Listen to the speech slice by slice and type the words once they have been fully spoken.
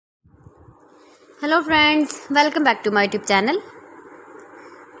Hello friends, welcome back to my YouTube channel.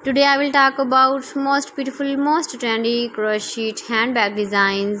 Today I will talk about most beautiful, most trendy crochet handbag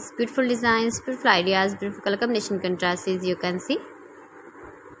designs, beautiful ideas, beautiful color combination contrasts you can see.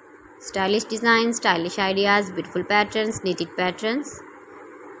 Stylish designs, stylish ideas, beautiful patterns, knitted patterns.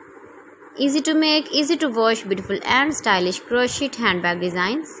 Easy to make, easy to wash, beautiful and stylish crochet handbag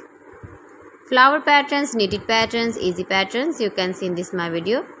designs. Flower patterns, knitted patterns, easy patterns you can see in this my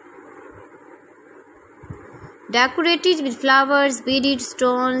video. Decorated with flowers, beaded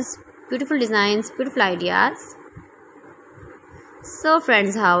stones, beautiful designs, beautiful ideas. So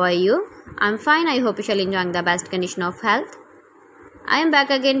friends, how are you? I'm fine. I hope you shall enjoy the best condition of health. I am back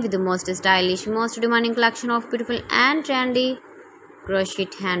again with the most stylish, most demanding collection of beautiful and trendy crochet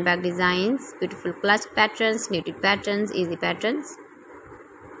handbag designs, beautiful clutch patterns, knitted patterns, easy patterns.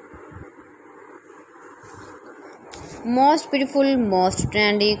 Most beautiful, most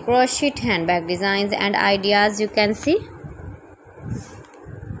trendy crochet handbag designs and ideas you can see.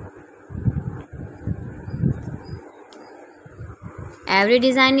 Every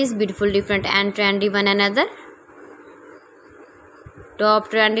design is beautiful, different and trendy one another.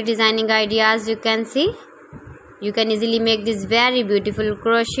 Top trendy designing ideas you can see. You can easily make these very beautiful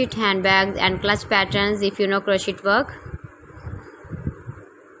crochet handbags and clutch patterns if you know crochet work.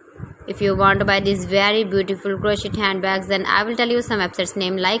 If you want to buy these very beautiful crochet handbags, then I will tell you some websites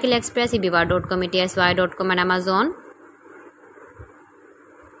name like AliExpress, eBay.com, ETSY.com and Amazon.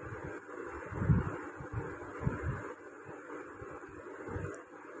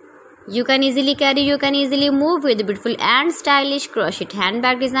 You can easily carry, you can easily move with beautiful and stylish crochet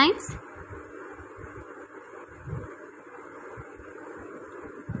handbag designs.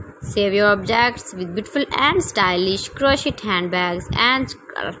 Save your objects with beautiful and stylish crochet handbags and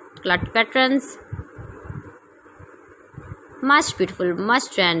clutch patterns. Much beautiful, much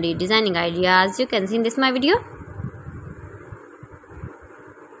trendy designing ideas you can see in this my video.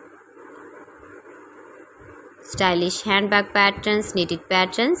 Stylish handbag patterns, knitted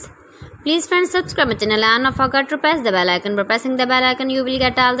patterns. Please friends, subscribe my channel and don't forget to press the bell icon. By pressing the bell icon you will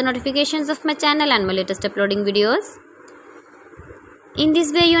get all the notifications of my channel and my latest uploading videos. In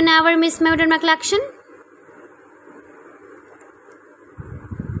this way you never miss my video and my collection.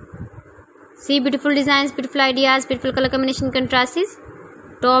 See beautiful designs, beautiful ideas, beautiful color combination contrasts.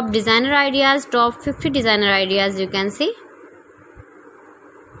 Top designer ideas, top 50 designer ideas you can see.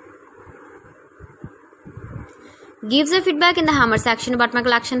 Give the feedback in the hammer section about my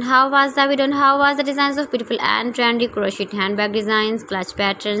collection. How was the video and how was the designs of beautiful and trendy crochet handbag designs, clutch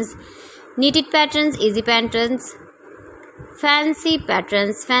patterns, knitted patterns, easy patterns, fancy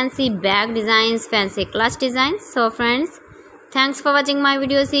patterns, fancy bag designs, fancy clutch designs. So friends, thanks for watching my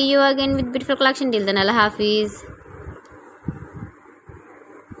video. See you again with beautiful collection. Till then, Allah Hafiz.